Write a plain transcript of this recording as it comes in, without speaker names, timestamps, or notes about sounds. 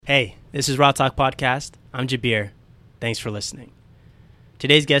Hey, this is Raw Talk Podcast. I'm Jabir. Thanks for listening.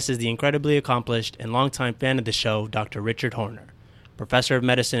 Today's guest is the incredibly accomplished and longtime fan of the show, Dr. Richard Horner, professor of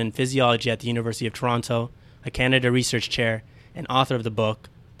medicine and physiology at the University of Toronto, a Canada Research Chair, and author of the book,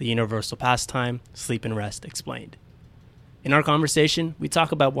 The Universal Pastime, Sleep and Rest Explained. In our conversation, we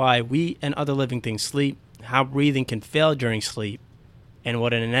talk about why we and other living things sleep, how breathing can fail during sleep, and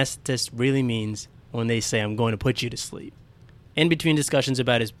what an anesthetist really means when they say, "I'm going to put you to sleep." In between discussions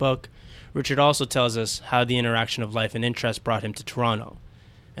about his book, Richard also tells us how the interaction of life and interest brought him to Toronto,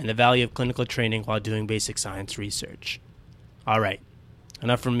 and the value of clinical training while doing basic science research. All right,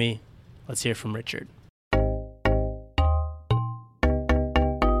 enough from me. Let's hear from Richard.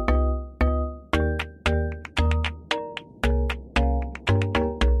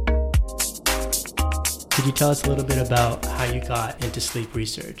 Could you tell us a little bit about how you got into sleep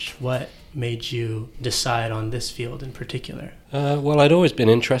research? What made you decide on this field in particular? Well, I'd always been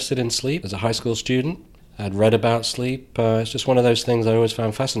interested in sleep as a high school student. I'd read about sleep. It's just one of those things I always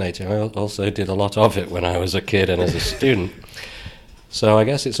found fascinating. I also did a lot of it when I was a kid and as a student. So I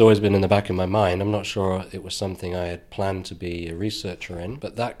guess it's always been in the back of my mind. I'm not sure it was something I had planned to be a researcher in,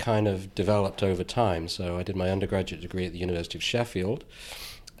 but that kind of developed over time. So I did my undergraduate degree at the University of Sheffield.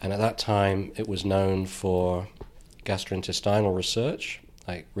 And at that time, it was known for gastrointestinal research,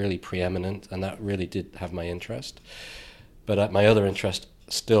 like really preeminent, and that really did have my interest. But my other interest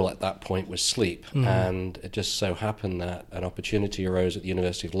still at that point was sleep. And it just so happened that an opportunity arose at the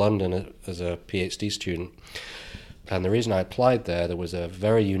University of London as a PhD student. And the reason I applied there was a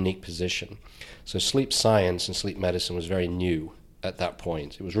very unique position. So sleep science and sleep medicine was very new at that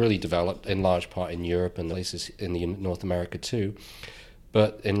point. It was really developed in large part in Europe and places in North America too.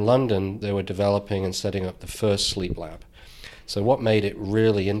 But in London, they were developing and setting up the first sleep lab. So what made it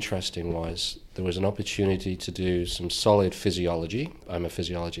really interesting was there was an opportunity to do some solid physiology. I'm a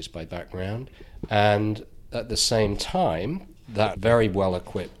physiologist by background. And at the same time, that very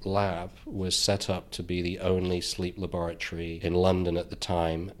well-equipped lab was set up to be the only sleep laboratory in London at the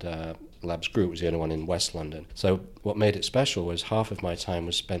time. Labs Group was the only one in West London. So what made it special was half of my time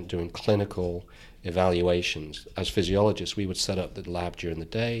was spent doing clinical evaluations. As physiologists, we would set up the lab during the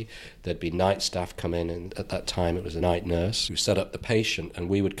day. There'd be night staff come in, and at that time it was a night nurse who set up the patient, and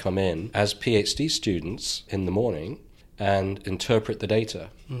we would come in as PhD students in the morning and interpret the data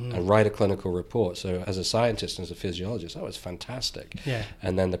and write a clinical report. So as a scientist and as a physiologist, that was fantastic. Yeah.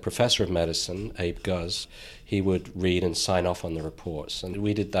 And then the professor of medicine, Abe Guz, he would read and sign off on the reports. And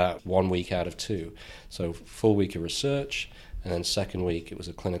we did that 1 week out of 2. So full week of research, and then second week it was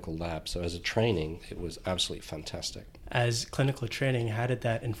a clinical lab. So as a training, it was absolutely fantastic. As clinical training, how did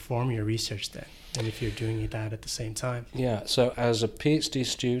that inform your research then? And if you're doing that at the same time? Yeah, so as a PhD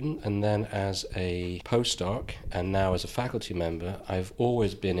student and then as a postdoc and now as a faculty member, I've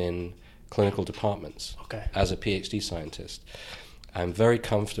always been in clinical departments as a PhD scientist. I'm very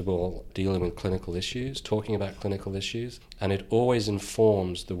comfortable dealing with clinical issues, talking about clinical issues, and it always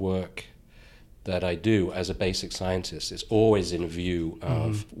informs the work that I do as a basic scientist. It's always in view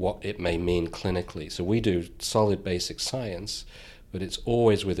of what it may mean clinically. So we do solid basic science, but it's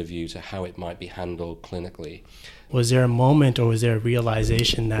always with a view to how it might be handled clinically. Was there a moment or was there a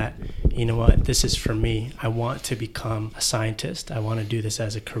realization that, you know what, this is for me. I want to become a scientist. I want to do this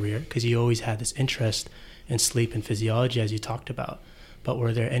as a career? Because you always had this interest in sleep and physiology, as you talked about. But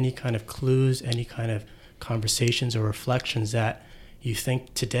were there any kind of clues, any kind of conversations or reflections that you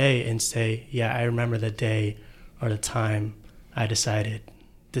think today and say, yeah, I remember the day or the time I decided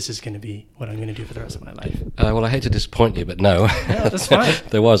this is going to be what I'm going to do for the rest of my life? Well, I hate to disappoint you, but no. Yeah, that's fine.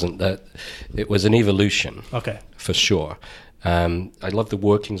 There wasn't. It was an evolution, Okay. for sure. I love the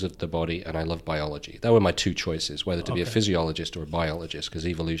workings of the body and I love biology. That were my two choices, whether to be a physiologist or a biologist, because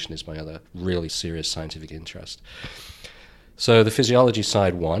evolution is my other really serious scientific interest. So the physiology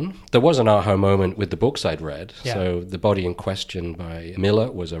side won. There was an aha moment with the books I'd read. Yeah. So The Body in Question by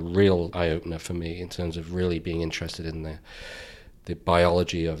Miller was a real eye-opener for me in terms of really being interested in the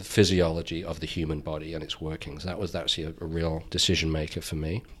biology of physiology of the human body and its workings. That was actually a real decision maker for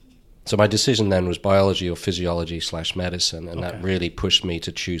me. So my decision then was biology or physiology/medicine, and that really pushed me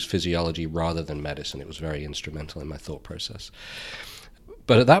to choose physiology rather than medicine. It was very instrumental in my thought process.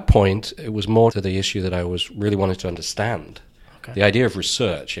 But at that point, it was more to the issue that I was really wanting to understand. The idea of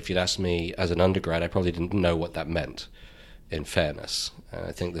research, if you'd asked me as an undergrad, I probably didn't know what that meant, in fairness.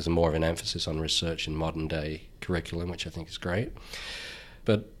 I think there's more of an emphasis on research in modern day curriculum, which I think is great.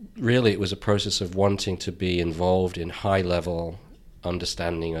 But really it was a process of wanting to be involved in high-level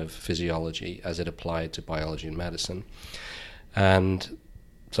understanding of physiology as it applied to biology and medicine. And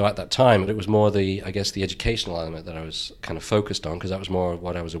So at that time, it was more the educational element that I was kind of focused on, because that was more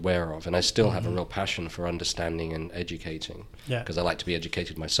what I was aware of. And I still have a real passion for understanding and educating, because I like to be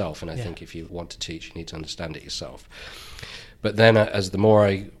educated myself. And I think if you want to teach, you need to understand it yourself. But then as the more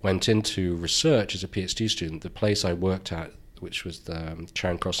I went into research as a PhD student, the place I worked at, which was the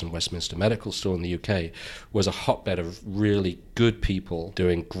Charing Cross and Westminster Medical School in the UK, was a hotbed of really good people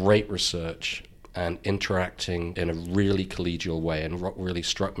doing great research and interacting in a really collegial way. And what really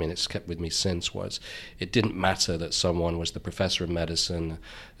struck me, and it's kept with me since, was it didn't matter that someone was the professor of medicine,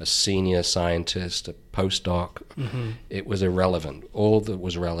 a senior scientist, a postdoc. It was irrelevant. All that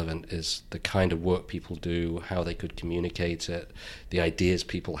was relevant is the kind of work people do, how they could communicate it, the ideas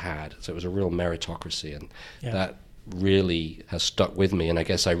people had. So it was a real meritocracy, and that really has stuck with me, and I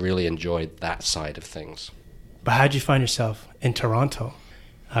guess I really enjoyed that side of things. But how did you find yourself in Toronto?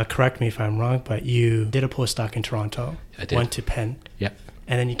 Correct me if I'm wrong, but you did a postdoc in Toronto. I did. Went to Penn. Yeah.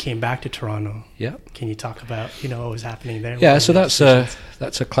 And then you came back to Toronto. Yeah. Can you talk about, what was happening there? Yeah, so that's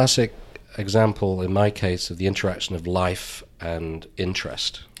a classic example in my case of the interaction of life and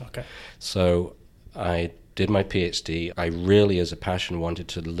interest. Okay. So I did my PhD. I really, as a passion, wanted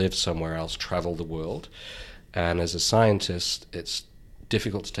to live somewhere else, travel the world. And as a scientist, it's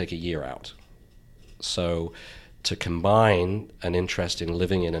difficult to take a year out. So to combine an interest in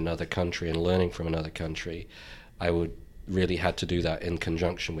living in another country and learning from another country, I would really had to do that in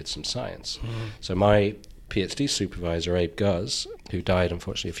conjunction with some science. So my PhD supervisor, Abe Guz, who died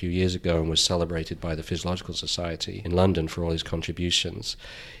unfortunately a few years ago and was celebrated by the Physiological Society in London for all his contributions,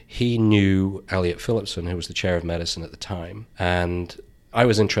 he knew Elliot Philipson, who was the chair of medicine at the time, and I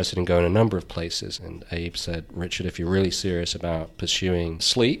was interested in going a number of places, and Abe said, Richard, if you're really serious about pursuing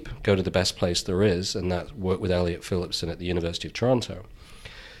sleep, go to the best place there is, and that work with Elliot Philipson at the University of Toronto.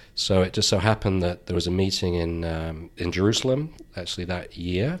 So it just so happened that there was a meeting in Jerusalem, actually that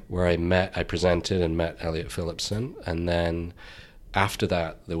year, where I presented and met Elliot Philipson, and then after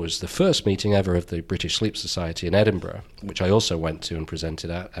that, there was the first meeting ever of the British Sleep Society in Edinburgh, which I also went to and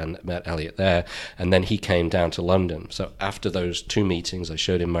presented at and met Elliot there. And then he came down to London. So after those two meetings, I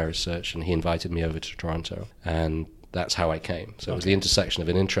showed him my research and he invited me over to Toronto. And that's how I came. So it was the intersection of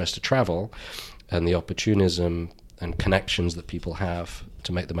an interest to travel and the opportunism and connections that people have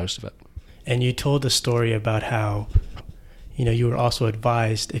to make the most of it. And you told the story about how you were also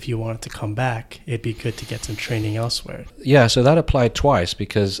advised if you wanted to come back, it'd be good to get some training elsewhere. Yeah, so that applied twice,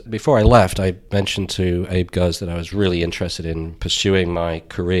 because before I left, I mentioned to Abe Guz that I was really interested in pursuing my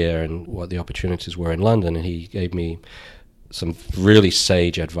career and what the opportunities were in London, and he gave me some really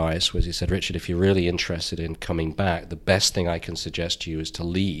sage advice. Was he said, Richard, if you're really interested in coming back, the best thing I can suggest to you is to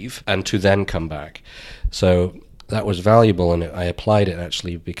leave and to then come back. So that was valuable, and I applied it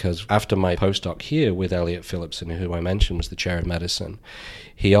actually because after my postdoc here with Elliot Philipson, who I mentioned was the chair of medicine,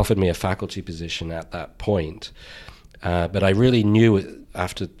 he offered me a faculty position at that point. But I really knew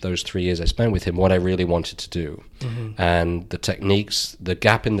after those 3 years I spent with him what I really wanted to do. And the techniques, the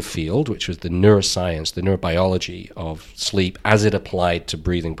gap in the field, which was the neuroscience, the neurobiology of sleep as it applied to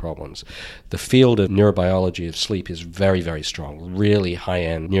breathing problems. The field of neurobiology of sleep is very, very strong, really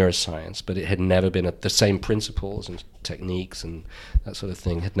high-end neuroscience, but it had never been, the same principles and techniques and that sort of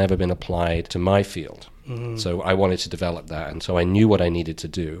thing had never been applied to my field. So I wanted to develop that, and so I knew what I needed to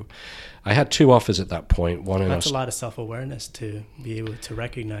do. I had two offers at that point. That's a lot of self-awareness to be able to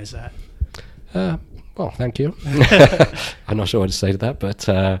recognize that. Well, thank you. I'm not sure what to say to that, but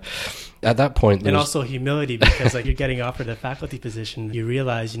at that point... And also humility, because you're getting offered a faculty position, you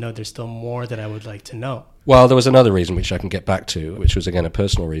realize, there's still more that I would like to know. Well, there was another reason which I can get back to, which was, again, a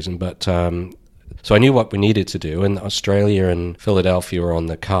personal reason, but... So I knew what we needed to do, and Australia and Philadelphia were on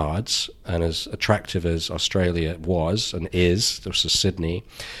the cards, and as attractive as Australia was and is, this was Sydney,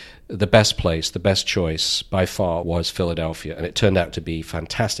 the best place, the best choice by far was Philadelphia, and it turned out to be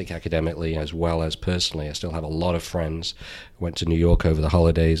fantastic academically as well as personally. I still have a lot of friends. I went to New York over the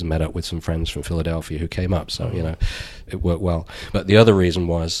holidays and met up with some friends from Philadelphia who came up, so, it worked well. But the other reason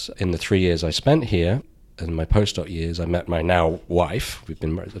was, in the 3 years I spent here, in my postdoc years, I met my now wife. We've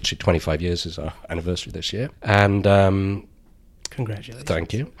been married, actually 25 years is our anniversary this year. And congratulations.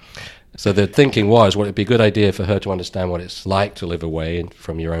 Thank you. So the thinking was, well, it'd be a good idea for her to understand what it's like to live away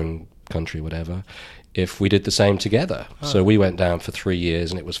from your own country, whatever, if we did the same together. So we went down for 3 years,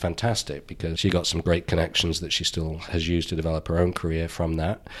 and it was fantastic because she got some great connections that she still has used to develop her own career from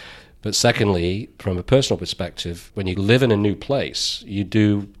that. But secondly, from a personal perspective, when you live in a new place, you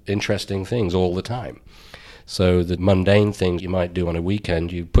do interesting things all the time. So the mundane things you might do on a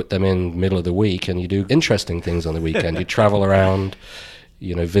weekend, you put them in the middle of the week, and you do interesting things on the weekend. You travel around,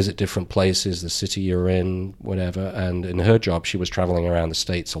 visit different places, the city you're in, whatever. And in her job, she was traveling around the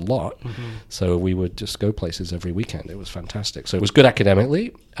States a lot. So we would just go places every weekend. It was fantastic. So it was good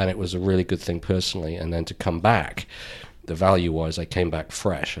academically, and it was a really good thing personally. And then to come back, the value was I came back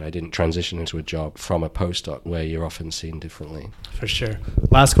fresh, and I didn't transition into a job from a postdoc where you're often seen differently. For sure.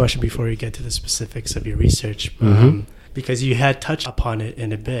 Last question before we get to the specifics of your research. Because you had touched upon it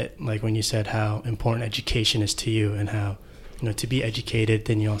in a bit, like when you said how important education is to you and how, to be educated,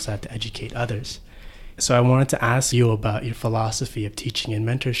 then you also have to educate others. So I wanted to ask you about your philosophy of teaching and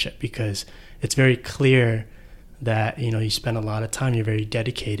mentorship, because it's very clear that, you spend a lot of time, you're very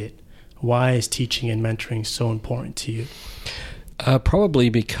dedicated. Why is teaching and mentoring so important to you? Probably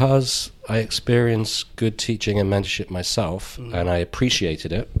because I experienced good teaching and mentorship myself, and I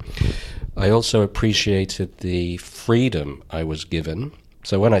appreciated it. I also appreciated the freedom I was given.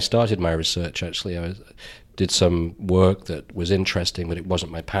 So when I started my research, actually, I did some work that was interesting, but it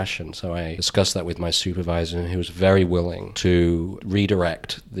wasn't my passion. So I discussed that with my supervisor, and he was very willing to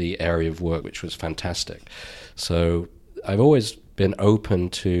redirect the area of work, which was fantastic. So I've always been open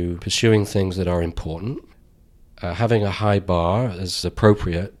to pursuing things that are important, having a high bar as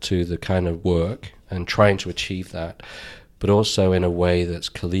appropriate to the kind of work and trying to achieve that, but also in a way that's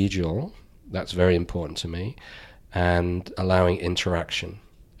collegial. That's very important to me, and allowing interaction.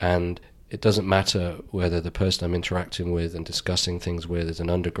 And it doesn't matter whether the person I'm interacting with and discussing things with is an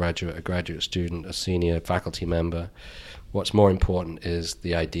undergraduate, a graduate student, a senior faculty member. What's more important is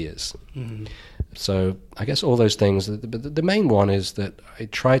the ideas. So I guess all those things, but the main one is that I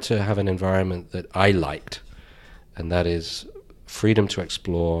try to have an environment that I liked, and that is freedom to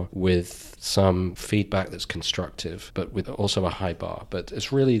explore with some feedback that's constructive, but with also a high bar. But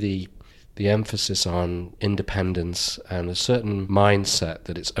it's really the emphasis on independence and a certain mindset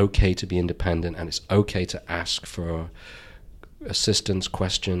that it's okay to be independent and it's okay to ask for assistance,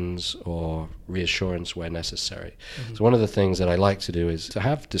 questions, or reassurance where necessary. So one of the things that I like to do is to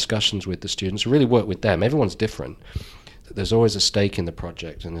have discussions with the students, really work with them. Everyone's different. There's always a stake in the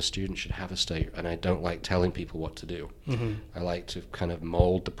project, and the student should have a stake, and I don't like telling people what to do. I like to kind of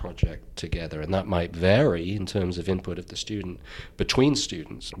mold the project together, and that might vary in terms of input of the student between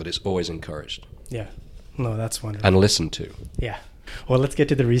students, but it's always encouraged. Yeah. No, that's wonderful. And listened to. Yeah. Well, let's get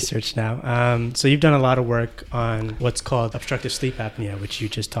to the research now. So you've done a lot of work on what's called obstructive sleep apnea, which you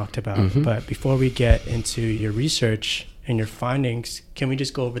just talked about. But before we get into your research and your findings, can we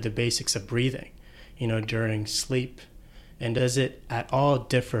just go over the basics of breathing, during sleep? And does it at all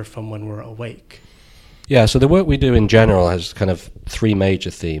differ from when we're awake? Yeah, so the work we do in general has kind of three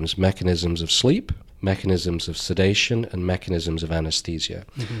major themes: mechanisms of sleep, mechanisms of sedation, and mechanisms of anesthesia.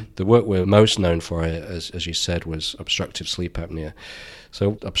 The work we're most known for, as you said, was obstructive sleep apnea.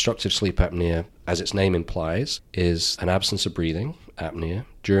 So obstructive sleep apnea, as its name implies, is an absence of breathing, apnea,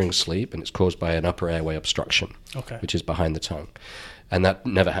 during sleep, and it's caused by an upper airway obstruction, which is behind the tongue. And that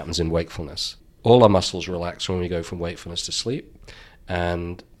never happens in wakefulness. All our muscles relax when we go from wakefulness to sleep,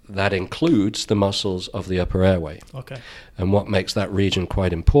 and that includes the muscles of the upper airway. And what makes that region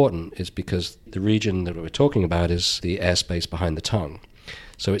quite important is because the region that we're talking about is the airspace behind the tongue.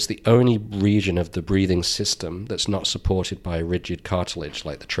 So it's the only region of the breathing system that's not supported by rigid cartilage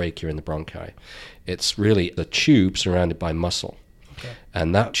like the trachea and the bronchi. It's really the tube surrounded by muscle.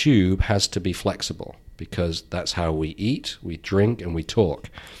 And that tube has to be flexible because that's how we eat, we drink, and we talk.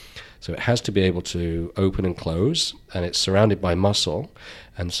 So it has to be able to open and close, and it's surrounded by muscle.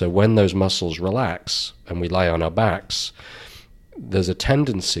 And so when those muscles relax and we lie on our backs, there's a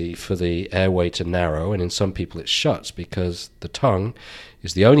tendency for the airway to narrow, and in some people it shuts because the tongue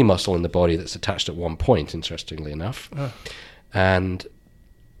is the only muscle in the body that's attached at one point, interestingly enough. And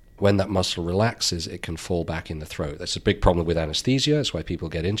when that muscle relaxes, it can fall back in the throat. That's a big problem with anesthesia. That's why people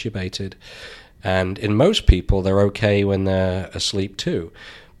get intubated. And in most people, they're okay when they're asleep too.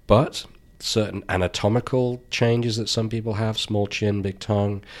 But certain anatomical changes that some people have, small chin, big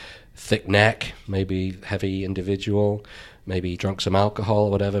tongue, thick neck, maybe heavy individual, maybe drunk some alcohol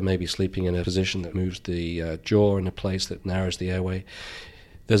or whatever, maybe sleeping in a position that moves the jaw in a place that narrows the airway.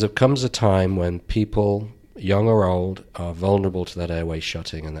 Comes a time when people, young or old, are vulnerable to that airway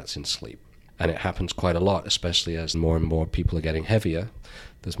shutting, and that's in sleep. And it happens quite a lot, especially as more and more people are getting heavier.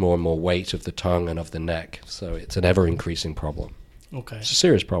 There's more and more weight of the tongue and of the neck, so it's an ever-increasing problem. It's a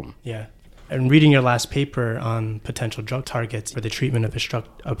serious problem. Yeah. And reading your last paper on potential drug targets for the treatment of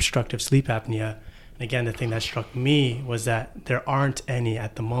obstructive sleep apnea, and again, the thing that struck me was that there aren't any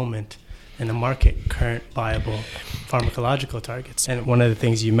at the moment in the market, current viable pharmacological targets. And one of the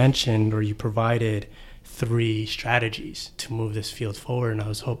things you mentioned, or you provided 3 strategies to move this field forward, and I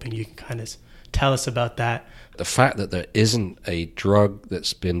was hoping you could kind of tell us about that. The fact that there isn't a drug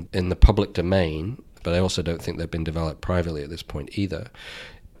that's been in the public domain, but I also don't think they've been developed privately at this point either,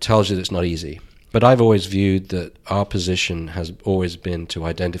 tells you that it's not easy. But I've always viewed that our position has always been to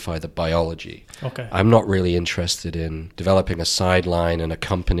identify the biology. Okay. I'm not really interested in developing a sideline and a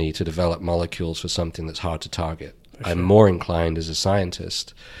company to develop molecules for something that's hard to target. Sure. I'm more inclined as a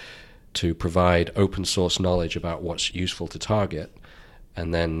scientist to provide open source knowledge about what's useful to target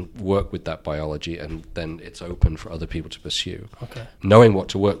and then work with that biology, and then it's open for other people to pursue. Okay. Knowing what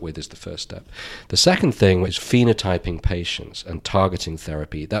to work with is the first step. The second thing is phenotyping patients and targeting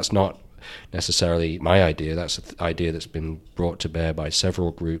therapy. That's not necessarily my idea. That's an idea that's been brought to bear by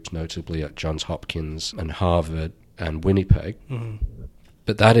several groups, notably at Johns Hopkins and Harvard and Winnipeg. Mm-hmm.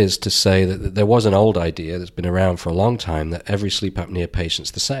 But that is to say that there was an old idea that's been around for a long time that every sleep apnea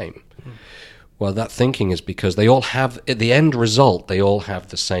patient's the same. Mm-hmm. Well, that thinking is because they all have, at the end result, they all have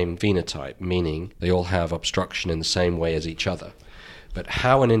the same phenotype, meaning they all have obstruction in the same way as each other. But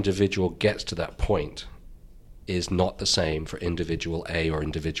how an individual gets to that point is not the same for individual A or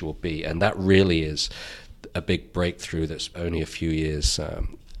individual B, and that really is a big breakthrough that's only a few years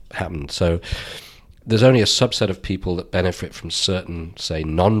happened. So there's only a subset of people that benefit from certain, say,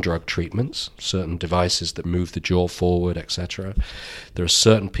 non-drug treatments, certain devices that move the jaw forward, etc. There are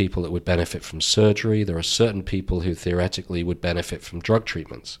certain people that would benefit from surgery. There are certain people who theoretically would benefit from drug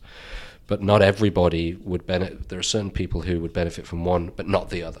treatments. But not everybody would benefit. There are certain people who would benefit from one, but not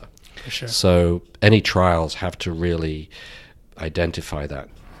the other. For sure. So any trials have to really identify that.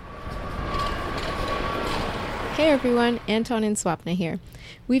 Hey everyone, Anton and Swapna here.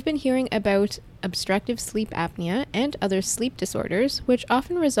 We've been hearing about obstructive sleep apnea and other sleep disorders, which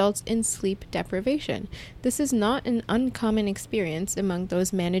often results in sleep deprivation. This is not an uncommon experience among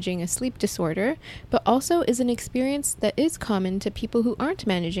those managing a sleep disorder, but also is an experience that is common to people who aren't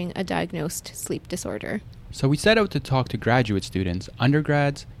managing a diagnosed sleep disorder. So we set out to talk to graduate students,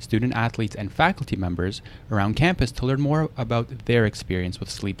 undergrads, student athletes, and faculty members around campus to learn more about their experience with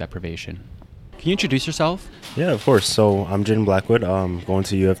sleep deprivation. Can you introduce yourself? Yeah, of course. So I'm Jaden Blackwood. I'm going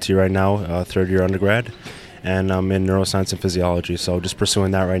to U of T right now, third year undergrad, and I'm in neuroscience and physiology. So just pursuing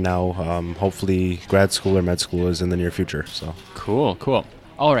that right now. Hopefully grad school or med school is in the near future. So Cool.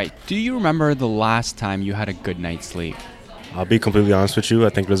 All right. Do you remember the last time you had a good night's sleep? I'll be completely honest with you. I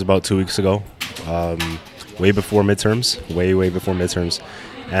think it was about 2 weeks ago, way before midterms, way before midterms.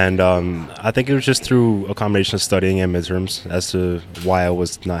 And I think it was just through a combination of studying and midterms as to why I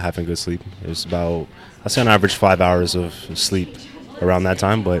was not having good sleep. It was about, I'd say on average 5 hours of sleep around that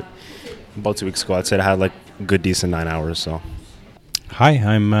time, but about 2 weeks ago, I'd say I had like a good, decent 9 hours. So, Hi,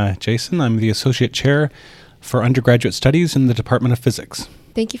 I'm Jason. I'm the Associate Chair for Undergraduate Studies in the Department of Physics.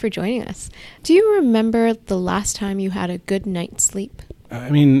 Thank you for joining us. Do you remember the last time you had a good night's sleep? I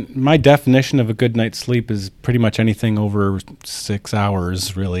mean, my definition of a good night's sleep is pretty much anything over 6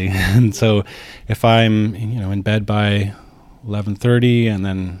 hours, really. And so if I'm, in bed by 11:30 and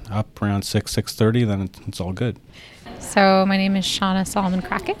then up around 6:30, then it's all good. So my name is Shauna Solomon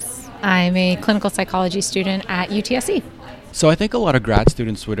Krakis. I'm a clinical psychology student at UTSC. So I think a lot of grad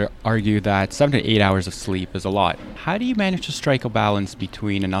students would argue that 7 to 8 hours of sleep is a lot. How do you manage to strike a balance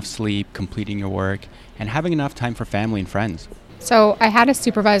between enough sleep, completing your work, and having enough time for family and friends? So I had a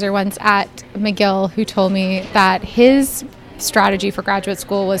supervisor once at McGill who told me that his strategy for graduate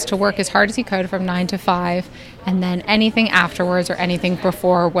school was to work as hard as he could from 9 to 5, and then anything afterwards or anything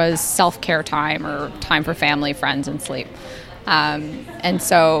before was self-care time or time for family, friends, and sleep. And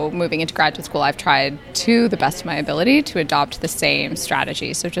so moving into graduate school, I've tried to the best of my ability to adopt the same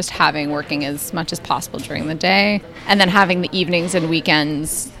strategy. So just working as much as possible during the day, and then having the evenings and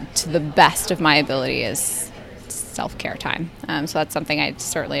weekends to the best of my ability is self-care time. So that's something I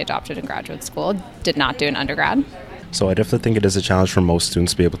certainly adopted in graduate school. Did not do in undergrad. So I definitely think it is a challenge for most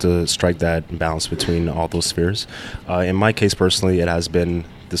students to be able to strike that balance between all those spheres. In my case personally, it has been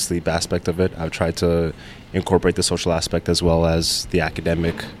the sleep aspect of it. I've tried to incorporate the social aspect as well as the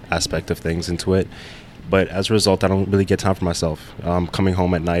academic aspect of things into it. But as a result, I don't really get time for myself. Coming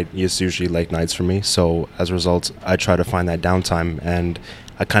home at night is usually late nights for me. So as a result, I try to find that downtime, and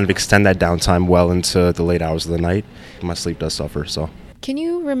I kind of extend that downtime well into the late hours of the night. My sleep does suffer, so. Can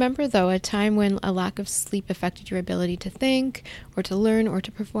you remember, though, a time when a lack of sleep affected your ability to think or to learn or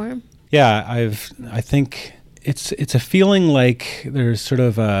to perform? Yeah, I think it's a feeling like there's sort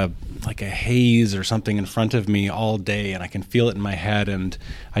of a haze or something in front of me all day, and I can feel it in my head, and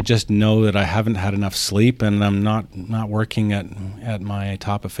I just know that I haven't had enough sleep, and I'm not working at my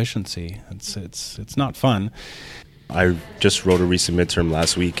top efficiency. It's not fun. I just wrote a recent midterm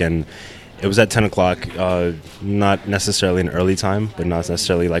last week, and It was at 10 o'clock, not necessarily an early time, but not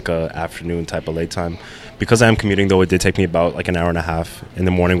necessarily like a afternoon type of late time. Because I am commuting, though, it did take me about like an hour and a half in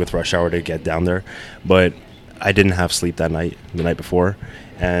the morning with rush hour to get down there. But I didn't have sleep that night, the night before.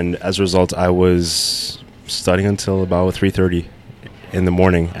 And as a result, I was studying until about 3:30 in the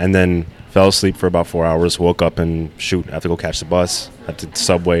morning, and then fell asleep for about 4 hours, woke up and I have to go catch the bus, had to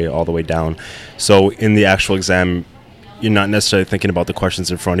subway all the way down. So in the actual exam, you're not necessarily thinking about the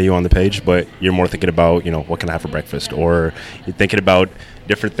questions in front of you on the page, but you're more thinking about, what can I have for breakfast? Or you're thinking about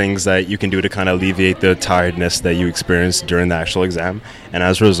different things that you can do to kind of alleviate the tiredness that you experience during the actual exam. And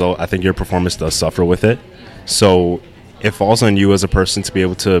as a result, I think your performance does suffer with it. So it falls on you as a person to be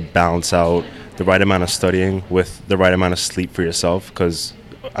able to balance out the right amount of studying with the right amount of sleep for yourself. Because,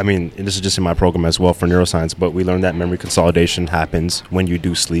 and this is just in my program as well for neuroscience, but we learned that memory consolidation happens when you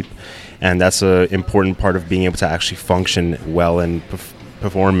do sleep. And that's an important part of being able to actually function well and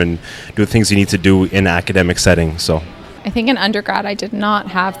perform and do the things you need to do in an academic setting. So I think in undergrad, I did not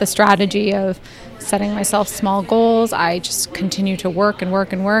have the strategy of setting myself small goals. I just continued to work and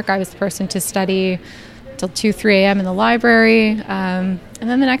work and work. I was the person to study till 2, 3 a.m. in the library. And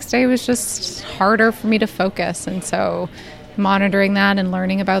then the next day was just harder for me to focus. And so monitoring that and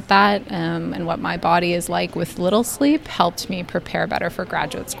learning about that and what my body is like with little sleep helped me prepare better for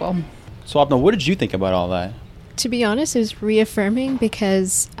graduate school. Swapna, what did you think about all that? To be honest, it was reaffirming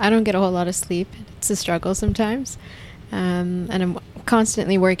because I don't get a whole lot of sleep. It's a struggle sometimes. And I'm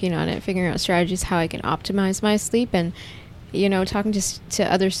constantly working on it, figuring out strategies how I can optimize my sleep. And, talking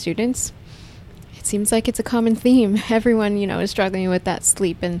to other students, it seems like it's a common theme. Everyone, is struggling with that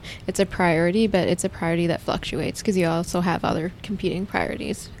sleep, and it's a priority, but it's a priority that fluctuates because you also have other competing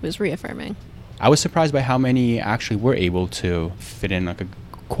priorities. It was reaffirming. I was surprised by how many actually were able to fit in like a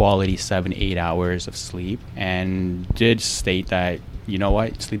quality 7-8 hours of sleep, and did state that,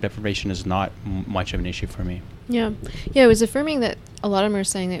 sleep deprivation is not much of an issue for me. Yeah, it was affirming that a lot of them were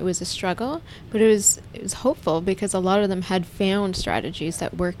saying that it was a struggle, but it was hopeful because a lot of them had found strategies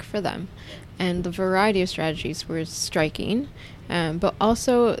that work for them. And the variety of strategies were striking, but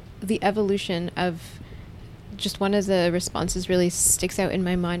also the evolution of just one of the responses really sticks out in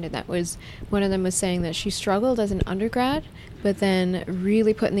my mind, and that was one of them was saying that she struggled as an undergrad, but then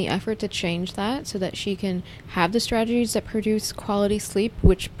really put in the effort to change that so that she can have the strategies that produce quality sleep,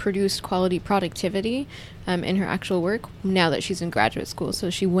 which produce quality productivity in her actual work now that she's in graduate school. So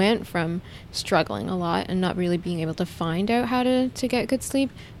she went from struggling a lot and not really being able to find out how to get good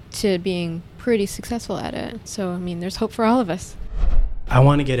sleep to being pretty successful at it. So, there's hope for all of us. I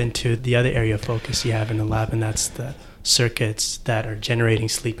want to get into the other area of focus you have in the lab, and that's the circuits that are generating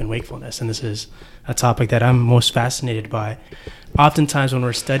sleep and wakefulness. And this is a topic that I'm most fascinated by. Oftentimes when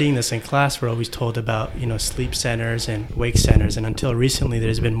we're studying this in class, we're always told about, sleep centers and wake centers. And until recently,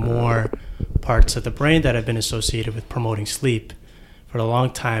 there's been more parts of the brain that have been associated with promoting sleep. For a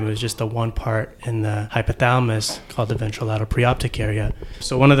long time, it was just the one part in the hypothalamus called the ventrolateral preoptic area.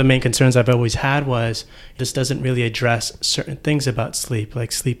 So one of the main concerns I've always had was this doesn't really address certain things about sleep,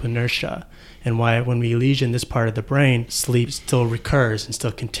 like sleep inertia, and why when we lesion this part of the brain, sleep still recurs and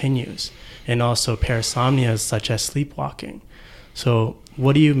still continues, and also parasomnias such as sleepwalking. So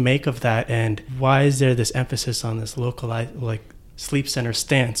what do you make of that, and why is there this emphasis on this localized, sleep center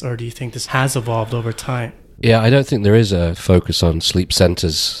stance, or do you think this has evolved over time? Yeah, I don't think there is a focus on sleep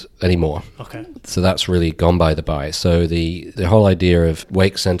centers anymore. Okay. So that's really gone by the by. So the whole idea of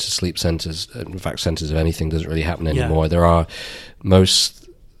wake centers, sleep centers, in fact, centers of anything doesn't really happen anymore. Yeah. Most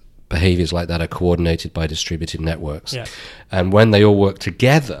behaviors like that are coordinated by distributed networks. Yeah. And when they all work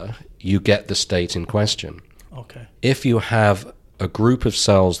together, you get the state in question. Okay. If you have a group of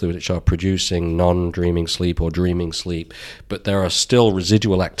cells which are producing non-dreaming sleep or dreaming sleep, but there are still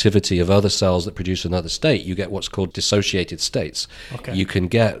residual activity of other cells that produce another state, you get what's called dissociated states. Okay. You can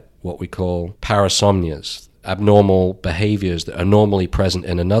get what we call parasomnias, abnormal behaviors that are normally present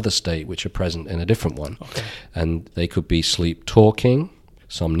in another state which are present in a different one. Okay. And they could be sleep talking,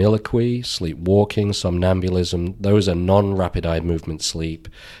 somniloquy, sleepwalking, somnambulism. Those are non-rapid eye movement sleep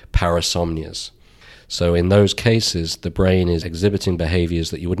parasomnias. So in those cases, the brain is exhibiting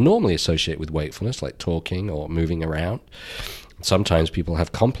behaviors that you would normally associate with wakefulness, like talking or moving around. Sometimes people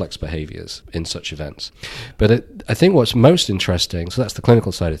have complex behaviors in such events. But I think what's most interesting, so that's the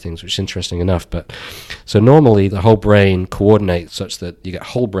clinical side of things, which is interesting enough. But so normally the whole brain coordinates such that you get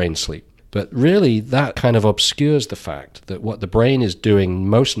whole brain sleep. But really that kind of obscures the fact that what the brain is doing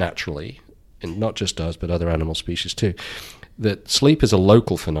most naturally, and not just us, but other animal species too, that sleep is a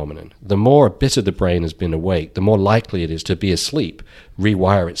local phenomenon. The more a bit of the brain has been awake, the more likely it is to be asleep,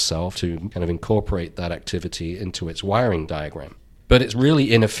 rewire itself to kind of incorporate that activity into its wiring diagram. But it's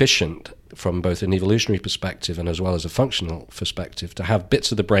really inefficient from both an evolutionary perspective and as well as a functional perspective to have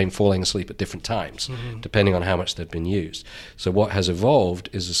bits of the brain falling asleep at different times, depending on how much they've been used. So what has evolved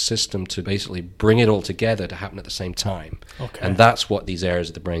is a system to basically bring it all together to happen at the same time. Okay. And that's what these areas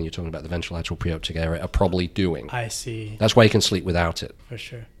of the brain you're talking about, the ventrolateral preoptic area, are probably doing. I see. That's why you can sleep without it. For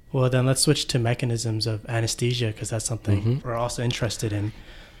sure. Well, then let's switch to mechanisms of anesthesia, because that's something we're also interested in.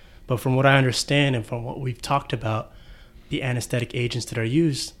 But from what I understand and from what we've talked about, the anesthetic agents that are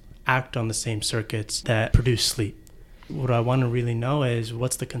used act on the same circuits that produce sleep. What I want to really know is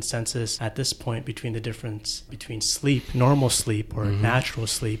what's the consensus at this point between the difference between sleep, normal sleep or natural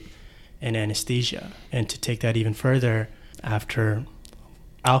sleep, and anesthesia. And to take that even further, after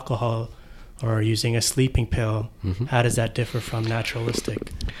alcohol or using a sleeping pill, how does that differ from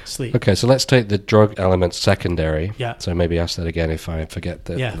naturalistic sleep? Okay, so let's take the drug element secondary. Yeah. So maybe ask that again if I forget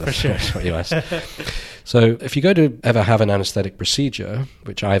the for sure. what you asked. So if you go to ever have an anesthetic procedure,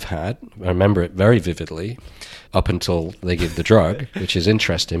 which I've had, I remember it very vividly up until they give the drug, which is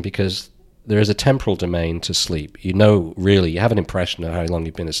interesting because there is a temporal domain to sleep. You know, really, you have an impression of how long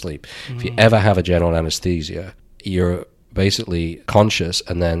you've been asleep. If you ever have a general anesthesia, you're basically conscious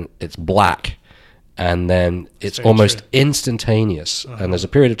and then it's black and then it's almost instantaneous and there's a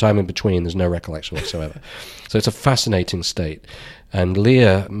period of time in between, there's no recollection whatsoever. So it's a fascinating state. And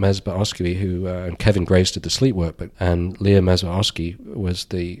Leah Mesba-Oski, who and Kevin Grace did the sleep work, and Leah Mesba-Oski was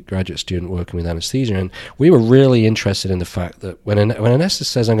the graduate student working with anesthesia, and we were really interested in the fact that when an anesthetist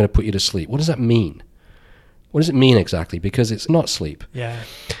says, I'm going to put you to sleep, what does that mean? What does it mean exactly? Because it's not sleep. Yeah.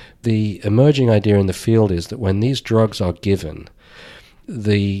 The emerging idea in the field is that when these drugs are given,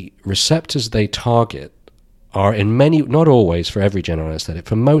 the receptors they target are in many, not always for every general anesthetic,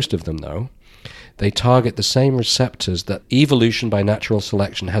 for most of them though, they target the same receptors that evolution by natural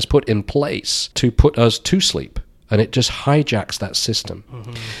selection has put in place to put us to sleep. And it just hijacks that system.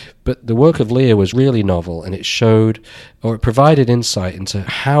 But the work of Leah was really novel, and it showed, or it provided insight into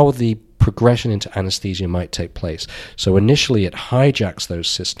how the progression into anesthesia might take place. So initially it hijacks those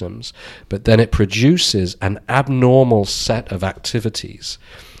systems, but then it produces an abnormal set of activities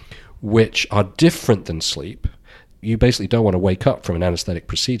which are different than sleep. You basically don't want to wake up from an anesthetic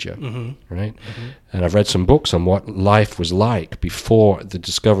procedure, right? And I've read some books on what life was like before the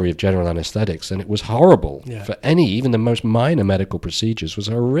discovery of general anesthetics, and it was horrible for even the most minor medical procedures was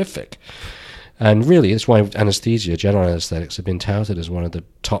horrific. And really, that's why anesthesia, general anesthetics, have been touted as one of the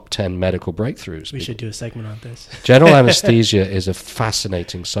top 10 medical breakthroughs. We should do a segment on this. General anesthesia is a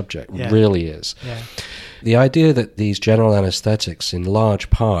fascinating subject, really is. Yeah. The idea that these general anesthetics, in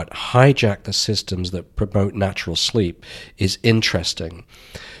large part, hijack the systems that promote natural sleep is interesting.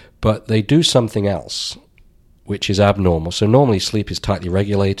 But they do something else, which is abnormal. So normally sleep is tightly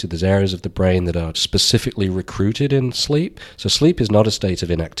regulated. There's areas of the brain that are specifically recruited in sleep. So sleep is not a state of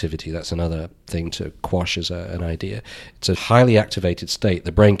inactivity. That's another thing to quash as an idea. It's a highly activated state.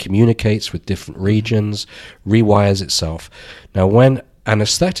 The brain communicates with different regions, rewires itself. Now, when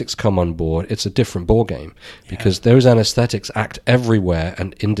anesthetics come on board, it's a different ballgame because those anesthetics act everywhere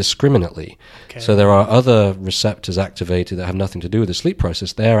and indiscriminately. So there are other receptors activated that have nothing to do with the sleep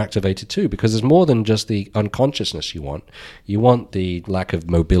process. They're activated too because there's more than just the unconsciousness you want. You want the lack of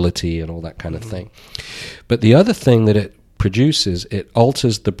mobility and all that kind of thing. But the other thing that it produces, it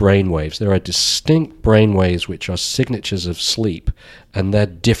alters the brain waves. There are distinct brain waves which are signatures of sleep, and they're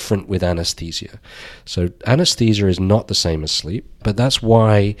different with anesthesia. So anesthesia is not the same as sleep, but that's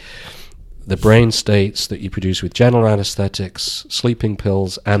why the brain states that you produce with general anesthetics, sleeping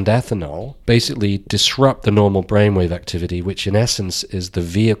pills, and ethanol basically disrupt the normal brainwave activity, which in essence is the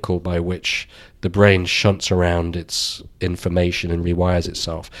vehicle by which the brain shunts around its information and rewires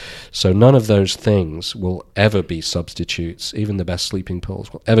itself. So none of those things will ever be substitutes, even the best sleeping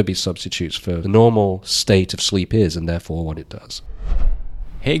pills will ever be substitutes for the normal state of sleep is, and therefore what it does.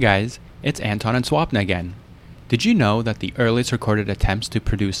 Hey guys, it's Anton and Swapna again. Did you know that the earliest recorded attempts to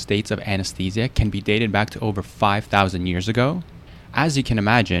produce states of anesthesia can be dated back to over 5,000 years ago? As you can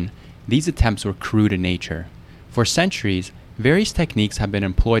imagine, these attempts were crude in nature. For centuries, various techniques have been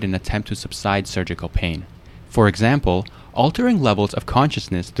employed in an attempt to subside surgical pain. For example, altering levels of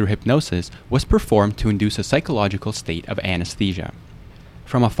consciousness through hypnosis was performed to induce a psychological state of anesthesia.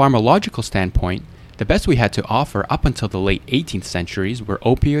 From a pharmacological standpoint, the best we had to offer up until the late 18th centuries were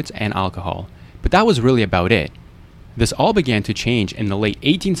opioids and alcohol, but that was really about it. This all began to change in the late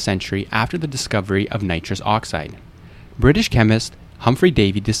 18th century after the discovery of nitrous oxide. British chemist Humphrey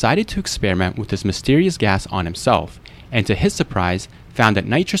Davy decided to experiment with this mysterious gas on himself, and to his surprise, found that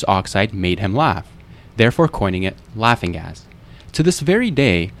nitrous oxide made him laugh, therefore coining it laughing gas. To this very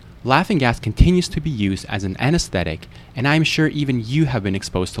day, laughing gas continues to be used as an anesthetic And I'm sure even you have been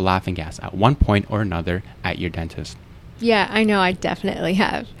exposed to laughing gas at one point or another at your dentist. Yeah, I know, I definitely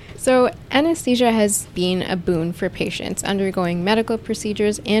have. So, anesthesia has been a boon for patients undergoing medical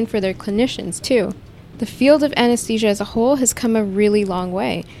procedures and for their clinicians, too. The field of anesthesia as a whole has come a really long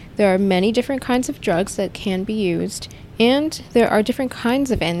way. There are many different kinds of drugs that can be used, and there are different kinds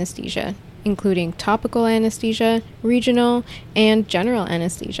of anesthesia, including topical anesthesia, regional, and general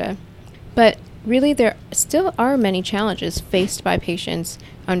anesthesia. But really, there still are many challenges faced by patients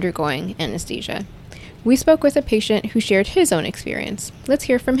undergoing anesthesia. We spoke with a patient who shared his own experience. Let's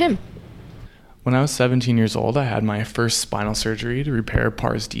hear from him. When I was 17 years old, I had my first spinal surgery to repair a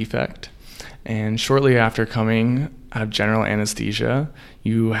pars defect. And shortly after coming out of general anesthesia,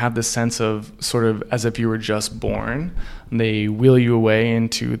 you have this sense of sort of as if you were just born. They wheel you away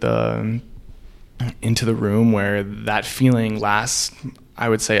into the room where that feeling lasts, I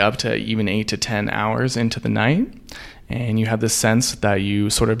would say, up to even 8 to 10 hours into the night. And you have this sense that you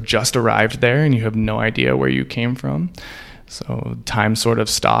sort of just arrived there and you have no idea where you came from. So time sort of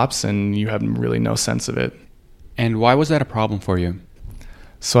stops and you have really no sense of it. And why was that a problem for you?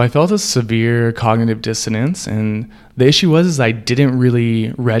 So I felt a severe cognitive dissonance, and the issue was I didn't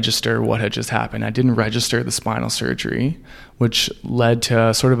really register what had just happened. I didn't register the spinal surgery, which led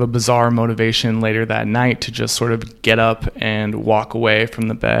to sort of a bizarre motivation later that night to just sort of get up and walk away from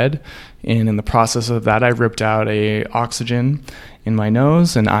the bed. And in the process of that, I ripped out a oxygen in my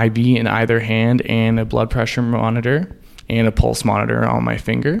nose, an IV in either hand, and a blood pressure monitor and a pulse monitor on my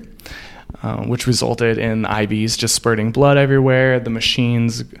finger. Which resulted in IVs just spurting blood everywhere, the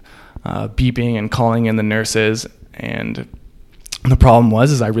machines beeping and calling in the nurses. And the problem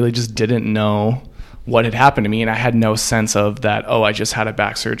was I really just didn't know what had happened to me, and I had no sense of that, I just had a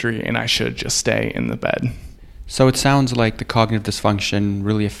back surgery and I should just stay in the bed. So it sounds like the cognitive dysfunction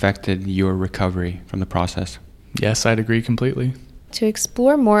really affected your recovery from the process. Yes, I'd agree completely. To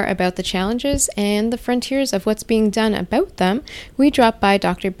explore more about the challenges and the frontiers of what's being done about them, we dropped by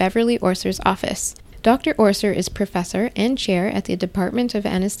Dr. Beverly Orser's office. Dr. Orser is professor and chair at the Department of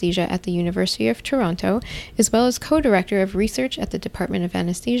Anesthesia at the University of Toronto, as well as co-director of research at the Department of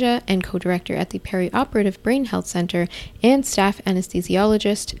Anesthesia and co-director at the Perioperative Brain Health Center and staff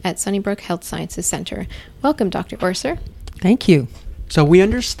anesthesiologist at Sunnybrook Health Sciences Center. Welcome, Dr. Orser. Thank you. So we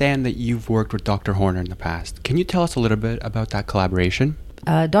understand that you've worked with Dr. Horner in the past. Can you tell us a little bit about that collaboration?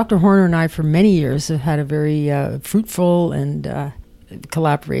 Dr. Horner and I, for many years, have had a very fruitful and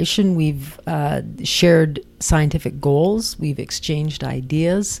collaboration. We've shared scientific goals. We've exchanged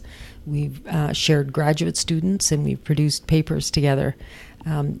ideas. We've shared graduate students, and we've produced papers together.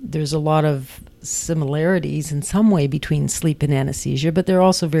 There's a lot of similarities in some way between sleep and anesthesia, but they're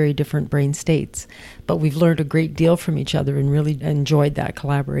also very different brain states. But we've learned a great deal from each other and really enjoyed that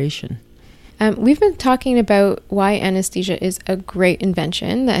collaboration. We've been talking about why anesthesia is a great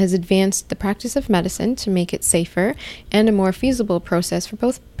invention that has advanced the practice of medicine to make it safer and a more feasible process for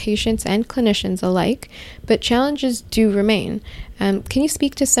both patients and clinicians alike, but challenges do remain. Can you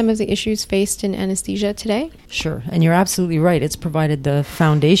speak to some of the issues faced in anesthesia today? Sure, and you're absolutely right. It's provided the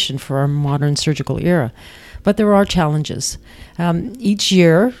foundation for our modern surgical era. But there are challenges. Each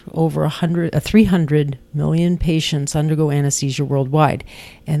year, over 300 million patients undergo anesthesia worldwide.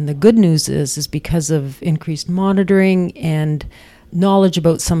 And the good news is because of increased monitoring and knowledge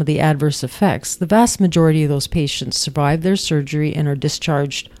about some of the adverse effects, the vast majority of those patients survive their surgery and are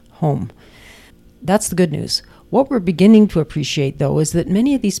discharged home. That's the good news. What we're beginning to appreciate, though, is that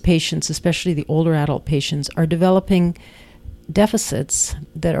many of these patients, especially the older adult patients, are developing deficits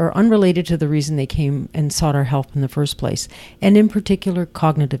that are unrelated to the reason they came and sought our help in the first place, and in particular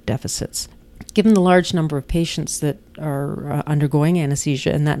cognitive deficits. Given the large number of patients that are undergoing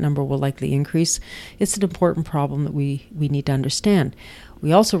anesthesia, and that number will likely increase, it's an important problem that we need to understand.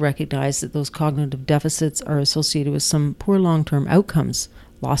 We also recognize that those cognitive deficits are associated with some poor long-term outcomes: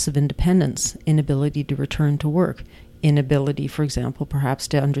 loss of independence, inability to return to work, inability, for example, perhaps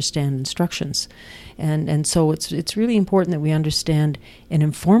to understand instructions. And so it's really important that we understand and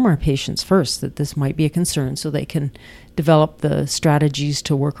inform our patients first that this might be a concern so they can develop the strategies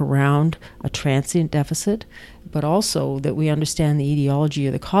to work around a transient deficit, but also that we understand the etiology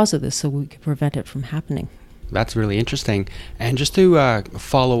or the cause of this so we can prevent it from happening. That's really interesting. And just to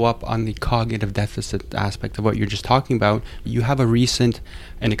follow up on the cognitive deficit aspect of what you're just talking about, you have a recent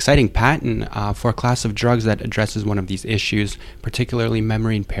and exciting patent for a class of drugs that addresses one of these issues, particularly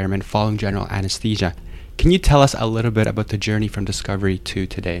memory impairment following general anesthesia. Can you tell us a little bit about the journey from discovery to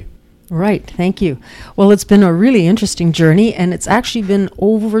today? Right, thank you. Well, it's been a really interesting journey, and it's actually been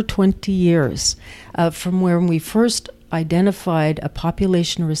over 20 years from when we first identified a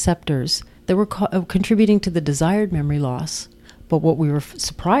population of receptors that were contributing to the desired memory loss. But what we were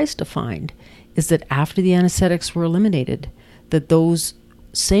surprised to find is that after the anesthetics were eliminated, that those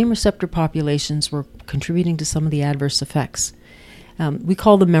same receptor populations were contributing to some of the adverse effects. We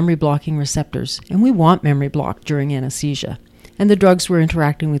call them memory blocking receptors, and we want memory blocked during anesthesia. And the drugs were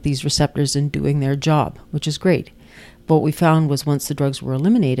interacting with these receptors and doing their job, which is great. But what we found was once the drugs were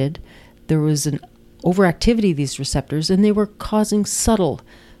eliminated, there was an overactivity of these receptors, and they were causing subtle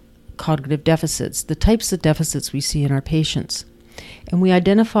cognitive deficits, the types of deficits we see in our patients. And we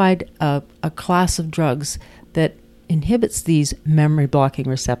identified a class of drugs that inhibits these memory blocking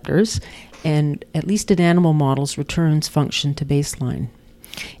receptors and, at least in animal models, returns function to baseline.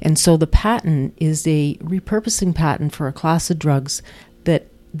 And so the patent is a repurposing patent for a class of drugs that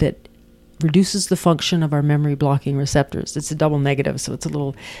reduces the function of our memory blocking receptors. It's a double negative, so it's a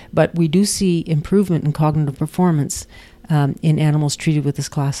little, but we do see improvement in cognitive performance in animals treated with this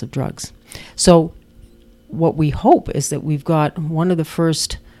class of drugs. So what we hope is that we've got one of the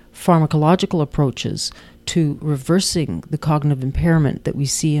first pharmacological approaches to reversing the cognitive impairment that we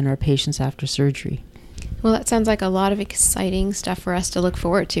see in our patients after surgery. Well, that sounds like a lot of exciting stuff for us to look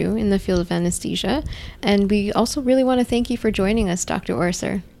forward to in the field of anesthesia. And we also really want to thank you for joining us, Dr.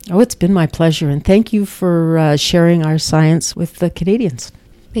 Orser. Oh, it's been my pleasure. And thank you for sharing our science with the Canadians.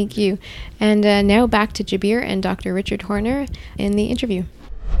 Thank you. And now back to Jabir and Dr. Richard Horner in the interview.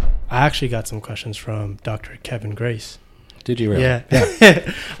 I actually got some questions from Dr. Kevin Grace. Did you really? Yeah.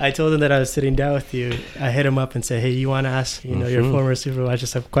 I told him that I was sitting down with you. I hit him up and said, hey, you want to ask your former supervisor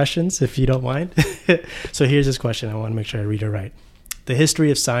some questions, if you don't mind? So here's his question. I want to make sure I read it right. The history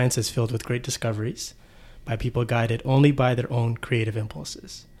of science is filled with great discoveries by people guided only by their own creative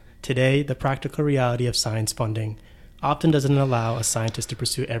impulses. Today, the practical reality of science funding often doesn't allow a scientist to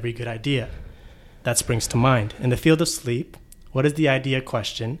pursue every good idea that springs to mind. In the field of sleep, what is the idea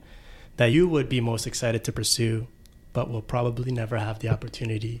question that you would be most excited to pursue but will probably never have the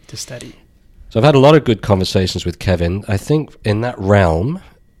opportunity to study? So I've had a lot of good conversations with Kevin. I think in that realm,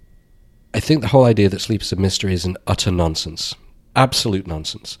 I think the whole idea that sleep is a mystery is an utter nonsense. Absolute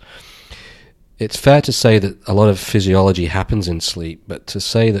nonsense. It's fair to say that a lot of physiology happens in sleep, but to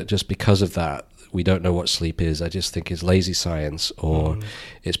say that just because of that we don't know what sleep is, I just think is lazy science, or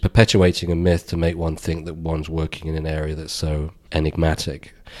it's perpetuating a myth to make one think that one's working in an area that's so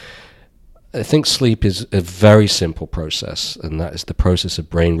enigmatic. I think sleep is a very simple process, and that is the process of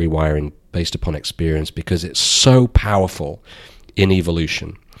brain rewiring based upon experience, because it's so powerful in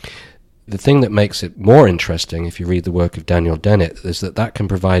evolution. The thing that makes it more interesting, if you read the work of Daniel Dennett, is that can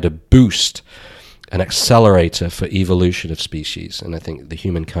provide a boost, an accelerator for evolution of species, and I think the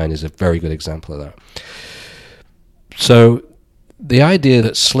humankind is a very good example of that. So the idea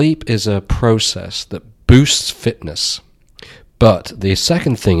that sleep is a process that boosts fitness. But the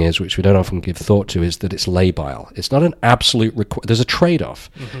second thing is, which we don't often give thought to, is that it's labile. It's not an absolute there's a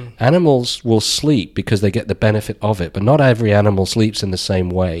trade-off. Animals will sleep because they get the benefit of it, but not every animal sleeps in the same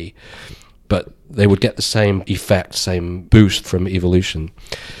way. But they would get the same effect, same boost from evolution.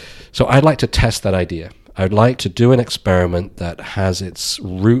 So I'd like to test that idea. I'd like to do an experiment that has its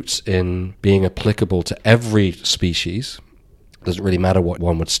roots in being applicable to every species. It doesn't really matter what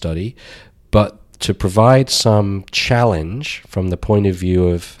one would study, but to provide some challenge from the point of view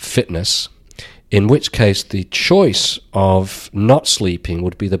of fitness, in which case the choice of not sleeping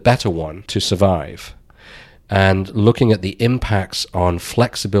would be the better one to survive. And looking at the impacts on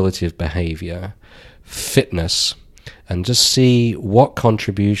flexibility of behavior, fitness, and just see what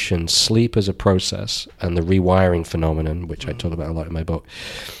contribution sleep as a process and the rewiring phenomenon, which I talk about a lot in my book,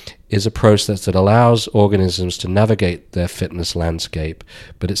 is a process that allows organisms to navigate their fitness landscape,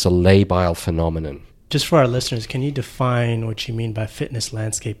 but it's a labile phenomenon. Just for our listeners, can you define what you mean by fitness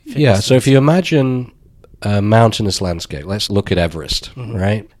landscape? So if you imagine a mountainous landscape, let's look at Everest,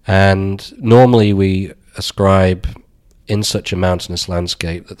 right? And normally we ascribe in such a mountainous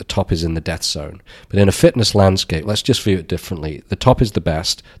landscape that the top is in the death zone. But in a fitness landscape, let's just view it differently. The top is the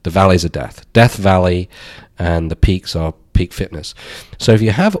best, the valleys are death valley, and the peaks are peak fitness. So if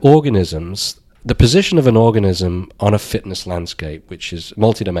you have organisms, the position of an organism on a fitness landscape, which is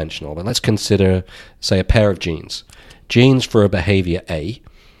multidimensional, but let's consider, say, a pair of genes. Genes for a behavior A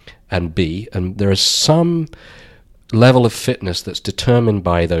and B, and there is some level of fitness that's determined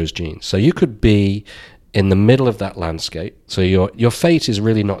by those genes. So you could be in the middle of that landscape, so your fate is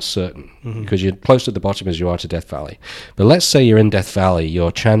really not certain, because you're close to the bottom as you are to Death Valley. But let's say you're in Death Valley,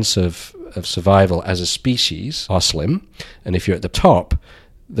 your chance of survival as a species are slim, and if you're at the top,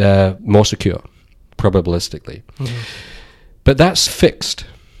 they're more secure, probabilistically. But that's fixed.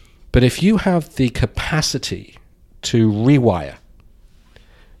 But if you have the capacity to rewire,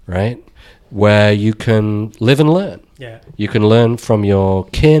 right, where you can live and learn. Yeah. You can learn from your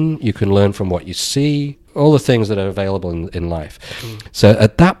kin, you can learn from what you see, all the things that are available in life. So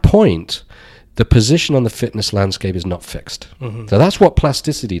at that point, the position on the fitness landscape is not fixed. So that's what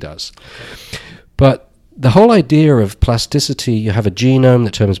plasticity does. But the whole idea of plasticity, you have a genome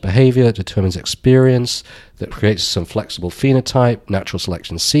that determines behavior, that determines experience, that creates some flexible phenotype. Natural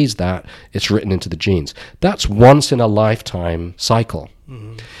selection sees that. It's written into the genes. That's once in a lifetime cycle.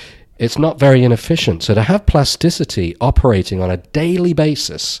 It's not very inefficient. So to have plasticity operating on a daily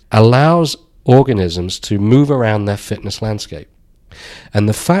basis allows organisms to move around their fitness landscape. And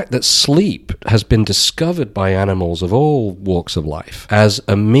the fact that sleep has been discovered by animals of all walks of life as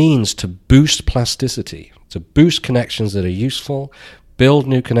a means to boost plasticity, to boost connections that are useful, build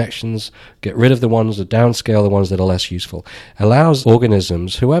new connections, get rid of the ones that downscale the ones that are less useful, allows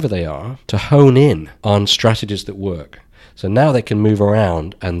organisms, whoever they are, to hone in on strategies that work. So now they can move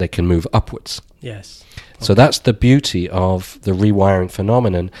around and they can move upwards. Yes. So that's the beauty of the rewiring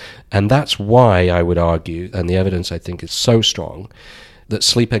phenomenon, and that's why I would argue, and the evidence I think is so strong, that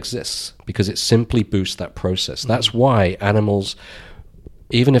sleep exists, because it simply boosts that process. That's why animals,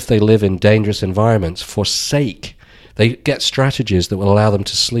 even if they live in dangerous environments, they get strategies that will allow them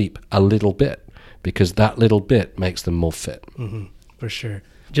to sleep a little bit, because that little bit makes them more fit. For sure.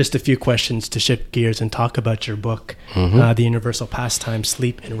 Just a few questions to shift gears and talk about your book, The Universal Pastime,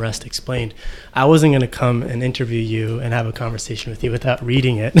 Sleep and Rest Explained. I wasn't going to come and interview you and have a conversation with you without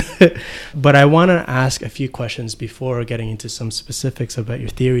reading it. But I want to ask a few questions before getting into some specifics about your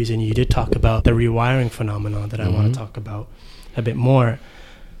theories. And you did talk about the rewiring phenomenon that I want to talk about a bit more.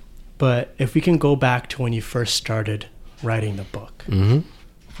 But if we can go back to when you first started writing the book,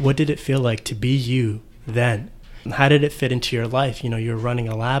 what did it feel like to be you then? How did it fit into your life? You were running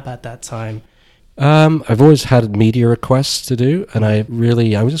a lab at that time. I've always had media requests to do, and I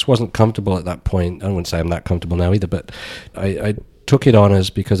just wasn't comfortable at that point. I wouldn't say I'm that comfortable now either, but I took it on as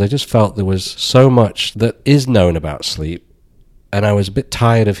because I just felt there was so much that is known about sleep, and I was a bit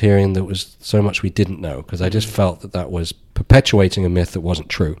tired of hearing there was so much we didn't know, because I just felt that was perpetuating a myth that wasn't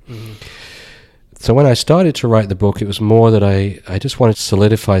true. So when I started to write the book, it was more that I just wanted to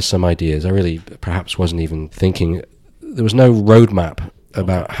solidify some ideas. I really perhaps wasn't even thinking. There was no roadmap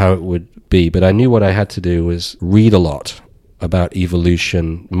about how it would be, but I knew what I had to do was read a lot about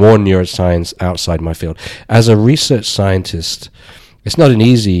evolution, more neuroscience outside my field. As a research scientist, it's not an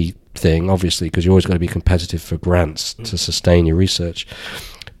easy thing, obviously, because you always got to be competitive for grants to sustain your research.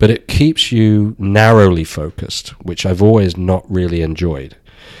 But it keeps you narrowly focused, which I've always not really enjoyed.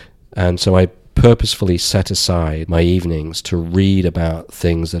 And so I purposefully set aside my evenings to read about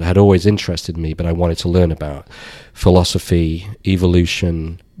things that had always interested me, but I wanted to learn about. Philosophy,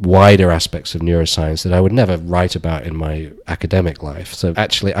 evolution, wider aspects of neuroscience that I would never write about in my academic life. So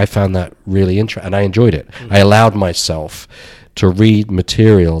actually I found that really interesting, and I enjoyed it. I allowed myself to read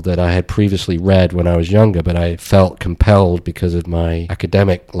material that I had previously read when I was younger, but I felt compelled because of my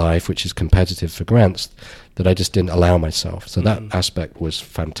academic life, which is competitive for grants, that I just didn't allow myself. So that aspect was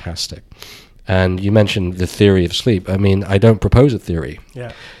fantastic. And you mentioned the theory of sleep. I mean, I don't propose a theory.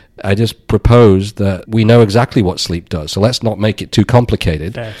 Yeah. I just propose that we know exactly what sleep does. So let's not make it too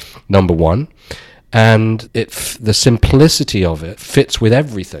complicated, number one. And the simplicity of it fits with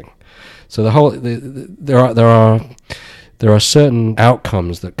everything. So there are certain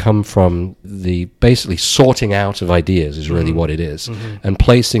outcomes that come from the basically sorting out of ideas is really what it is, and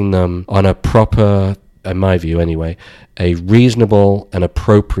placing them on a proper, in my view anyway, a reasonable and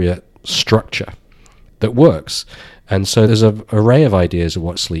appropriate structure that works. And so there's an array of ideas of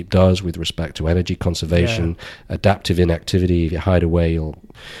what sleep does with respect to energy conservation, adaptive inactivity. If you hide away,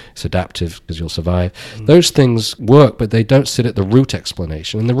 it's adaptive because you'll survive. Those things work, but they don't sit at the root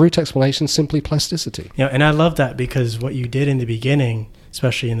explanation. And the root explanation is simply plasticity. Yeah, and I love that, because what you did in the beginning,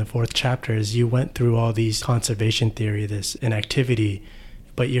 especially in the 4th chapter, is you went through all these conservation theory, this inactivity,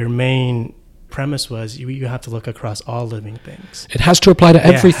 but your main premise was you have to look across all living things. It has to apply to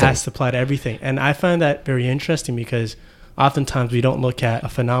everything. It has to apply to everything. And I find that very interesting, because oftentimes we don't look at a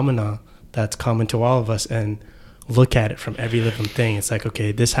phenomena that's common to all of us and look at it from every living thing. It's like,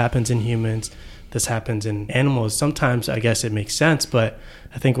 okay, this happens in humans, this happens in animals. Sometimes I guess it makes sense, but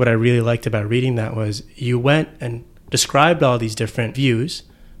I think what I really liked about reading that was you went and described all these different views,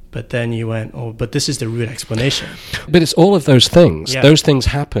 but then you went, but this is the root explanation. But it's all of those things. Yeah. Those things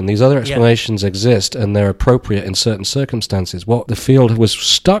happen. These other explanations exist, and they're appropriate in certain circumstances. What the field was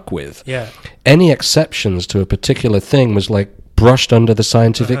stuck with, any exceptions to a particular thing was like brushed under the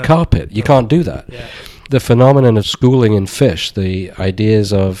scientific carpet. You can't do that. Yeah. The phenomenon of schooling in fish, the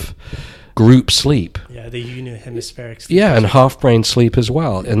ideas of group sleep. Yeah, the unihemispheric sleep. Yeah, and half-brain sleep as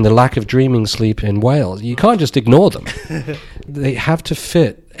well, and the lack of dreaming sleep in whales. You can't just ignore them. They have to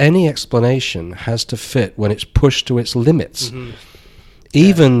fit. Any explanation has to fit when it's pushed to its limits. Mm-hmm.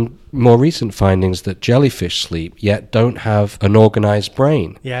 Even more recent findings that jellyfish sleep yet don't have an organized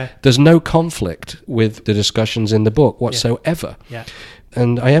brain. Yeah. There's no conflict with the discussions in the book whatsoever. Yeah.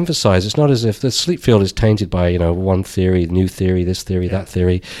 And I emphasize, it's not as if the sleep field is tainted by, one theory, new theory, this theory, that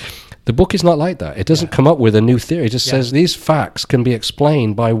theory. The book is not like that. It doesn't come up with a new theory. It just says these facts can be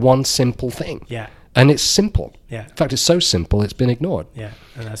explained by one simple thing. Yeah. And it's simple. Yeah. In fact, it's so simple, it's been ignored. Yeah,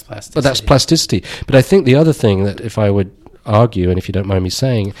 and that's plasticity. But that's plasticity. But I think the other thing that, if I would argue, and if you don't mind me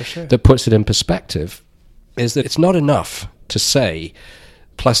saying, that puts it in perspective, is that it's not enough to say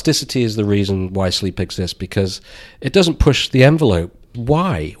plasticity is the reason why sleep exists, because it doesn't push the envelope.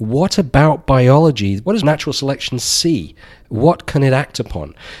 Why? What about biology? What does natural selection see? What can it act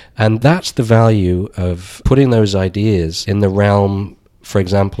upon? And that's the value of putting those ideas in the realm, for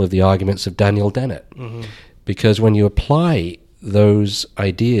example, of the arguments of Daniel Dennett. Mm-hmm. Because when you apply those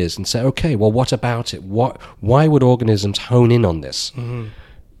ideas and say, okay, well, what about it? Why would organisms hone in on this? Mm-hmm.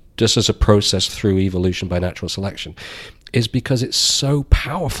 Just as a process through evolution by natural selection, is because it's so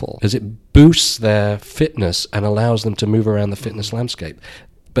powerful, as it boosts their fitness and allows them to move around the fitness landscape.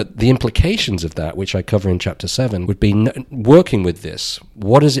 But the implications of that, which I cover in Chapter 7, would be working with this.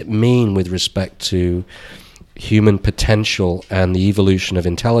 What does it mean with respect to human potential and the evolution of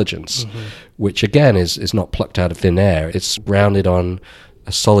intelligence, which, again, is not plucked out of thin air. It's grounded on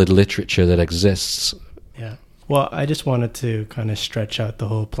a solid literature that exists. Yeah. Well, I just wanted to kind of stretch out the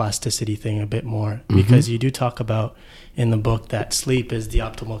whole plasticity thing a bit more, because you do talk about in the book that sleep is the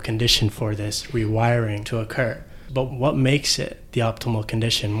optimal condition for this rewiring to occur. But what makes it the optimal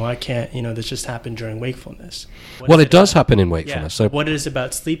condition? Why can't, this just happen during wakefulness? Well, it does happen in wakefulness. Yeah. So what is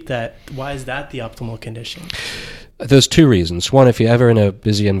about sleep why is that the optimal condition? There's two reasons. One, if you're ever in a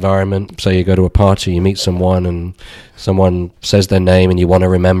busy environment, say you go to a party, you meet someone and someone says their name and you want to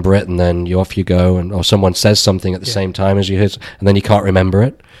remember it, and then off you go, or someone says something at the same time as you hear, and then you can't remember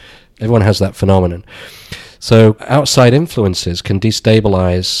it. Everyone has that phenomenon. So outside influences can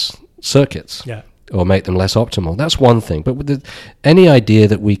destabilize circuits. Yeah. Or make them less optimal. That's one thing. But with any idea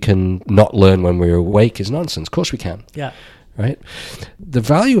that we can not learn when we're awake is nonsense. Of course we can. Yeah. Right? The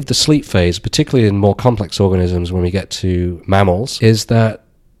value of the sleep phase, particularly in more complex organisms when we get to mammals, is that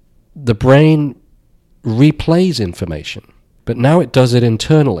the brain replays information, but now it does it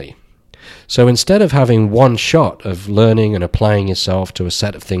internally. So instead of having one shot of learning and applying yourself to a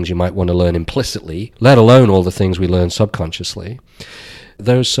set of things you might want to learn implicitly, let alone all the things we learn subconsciously,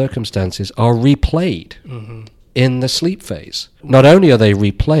 those circumstances are replayed in the sleep phase. Not only are they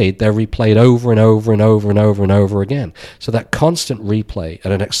replayed, they're replayed over and over and over and over and over again. So that constant replay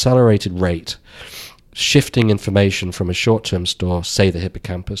at an accelerated rate, shifting information from a short-term store, say the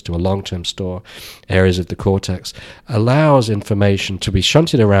hippocampus, to a long-term store, areas of the cortex, allows information to be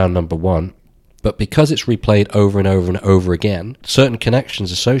shunted around, number one, but because it's replayed over and over and over again, certain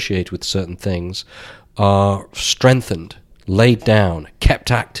connections associated with certain things are strengthened, laid down, kept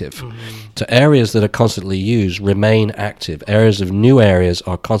active. So areas that are constantly used remain active. Areas of new areas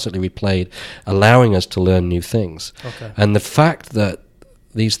are constantly replayed, allowing us to learn new things. Okay. And the fact that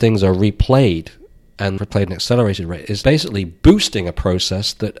these things are replayed and replayed at an accelerated rate is basically boosting a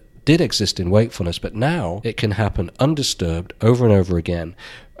process that did exist in wakefulness, but now it can happen undisturbed over and over again,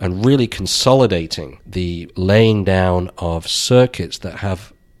 and really consolidating the laying down of circuits that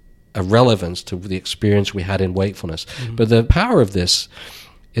have a relevance to the experience we had in wakefulness. But the power of this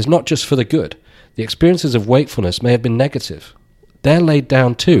is not just for the good. The experiences of wakefulness may have been negative. They're laid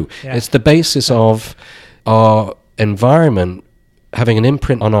down too. Yeah. It's the basis of our environment having an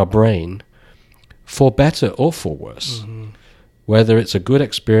imprint on our brain for better or for worse. Whether it's a good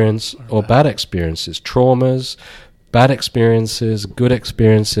experience or bad experiences, traumas, bad experiences, good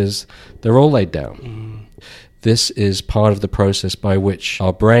experiences, they're all laid down. This is part of the process by which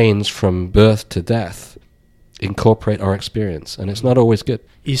our brains, from birth to death, incorporate our experience, and it's not always good.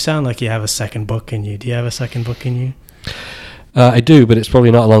 You sound like you have a second book in you. Do you have a second book in you? I do, but it's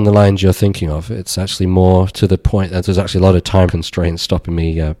probably not along the lines you're thinking of. It's actually more to the point that there's actually a lot of time constraints stopping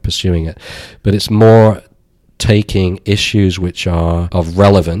me pursuing it. But it's more taking issues which are of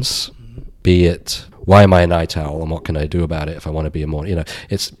relevance, be it, why am I a night owl and what can I do about it if I want to be a morning?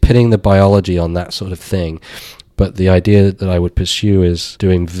 It's pitting the biology on that sort of thing. But the idea that I would pursue is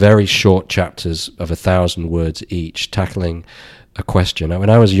doing very short chapters of 1,000 words each, tackling a question. Now,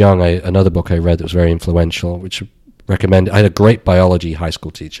 when I was young, another book I read that was very influential, which recommended, I had a great biology high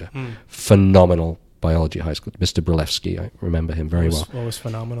school teacher, phenomenal biology at high school, Mr. Brylewski. I remember him very well. What was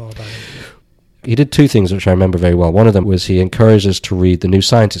phenomenal about it? He did two things which I remember very well. One of them was he encouraged us to read the New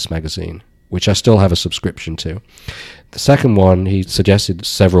Scientist magazine, which I still have a subscription to. The second one, he suggested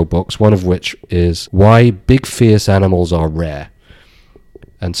several books, one of which is Why Big Fierce Animals Are Rare.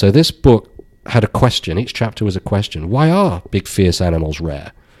 And so this book had a question. Each chapter was a question. Why are big fierce animals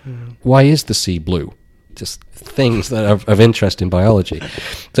rare? Why is the sea blue? Just things that are of interest in biology.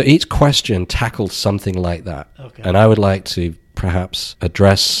 So each question tackled something like that. Okay. And I would like to perhaps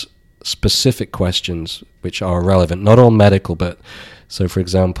address specific questions which are relevant, not all medical, but so, for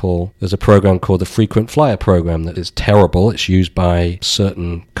example, there's a program called the Frequent Flyer Program that is terrible. It's used by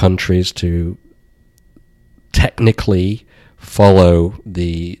certain countries to technically follow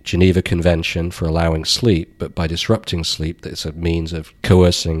the Geneva Convention for allowing sleep, but by disrupting sleep, it's a means of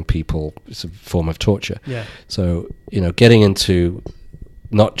coercing people. It's a form of torture. Yeah. So, getting into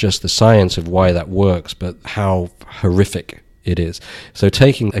not just the science of why that works, but how horrific it is. So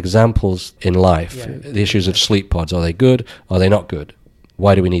taking examples in life, the issues of sleep pods, are they good? Are they not good?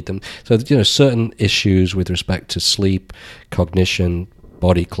 Why do we need them? So, certain issues with respect to sleep, cognition,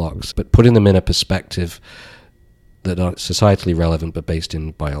 body clocks, but putting them in a perspective that are societally relevant but based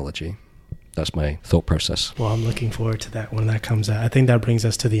in biology. That's my thought process. Well, I'm looking forward to that when that comes out. I think that brings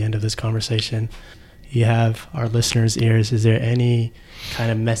us to the end of this conversation. You have our listeners' ears. Is there any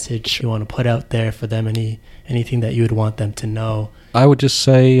kind of message you want to put out there for them? Anything that you would want them to know? I would just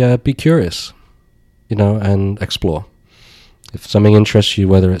say be curious, and explore. If something interests you,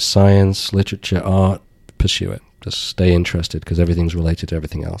 whether it's science, literature, art, pursue it. Just stay interested because everything's related to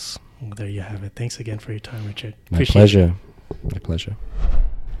everything else. Well, there you have it. Thanks again for your time, Richard. My pleasure. My pleasure.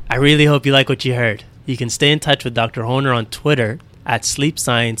 I really hope you like what you heard. You can stay in touch with Dr. Horner on Twitter at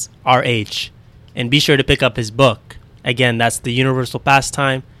SleepScienceRH. And be sure to pick up his book. Again, that's The Universal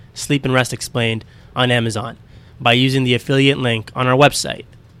Pastime, Sleep and Rest Explained, on Amazon by using the affiliate link on our website.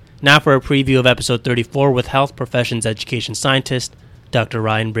 Now for a preview of episode 34 with health professions education scientist, Dr.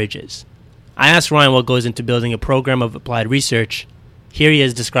 Ryan Bridges. I asked Ryan what goes into building a program of applied research. Here he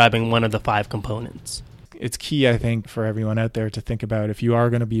is describing one of the 5 components. It's key, I think, for everyone out there to think about if you are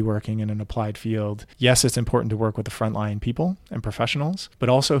going to be working in an applied field. Yes, it's important to work with the frontline people and professionals, but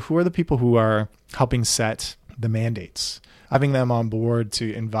also who are the people who are helping set the mandates? Having them on board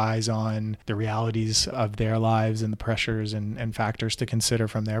to advise on the realities of their lives and the pressures and factors to consider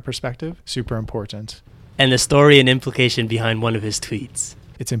from their perspective, super important. And the story and implication behind one of his tweets.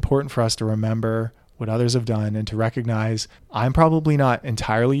 It's important for us to remember what others have done and to recognize I'm probably not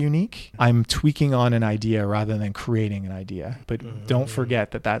entirely unique. I'm tweaking on an idea rather than creating an idea. But don't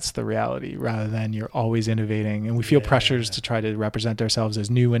forget that that's the reality rather than you're always innovating. And we feel pressures to try to represent ourselves as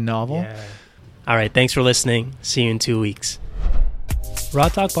new and novel. Yeah. All right. Thanks for listening. See you in 2 weeks. Raw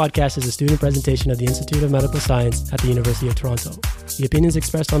Talk Podcast is a student presentation of the Institute of Medical Science at the University of Toronto. The opinions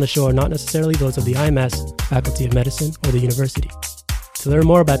expressed on the show are not necessarily those of the IMS, Faculty of Medicine, or the university. To learn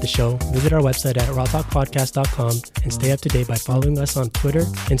more about the show, visit our website at rawtalkpodcast.com and stay up to date by following us on Twitter,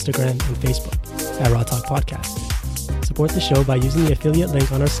 Instagram, and Facebook at Raw Talk Podcast. Support the show by using the affiliate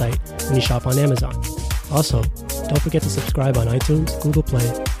link on our site when you shop on Amazon. Also, don't forget to subscribe on iTunes, Google Play,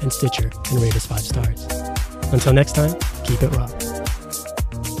 and Stitcher, and rate us 5 stars. Until next time, keep it raw.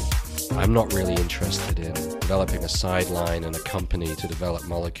 I'm not really interested in developing a sideline and a company to develop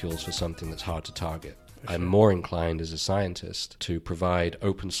molecules for something that's hard to target. I'm more inclined as a scientist to provide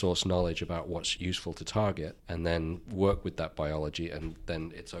open source knowledge about what's useful to target and then work with that biology, and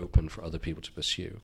then it's open for other people to pursue.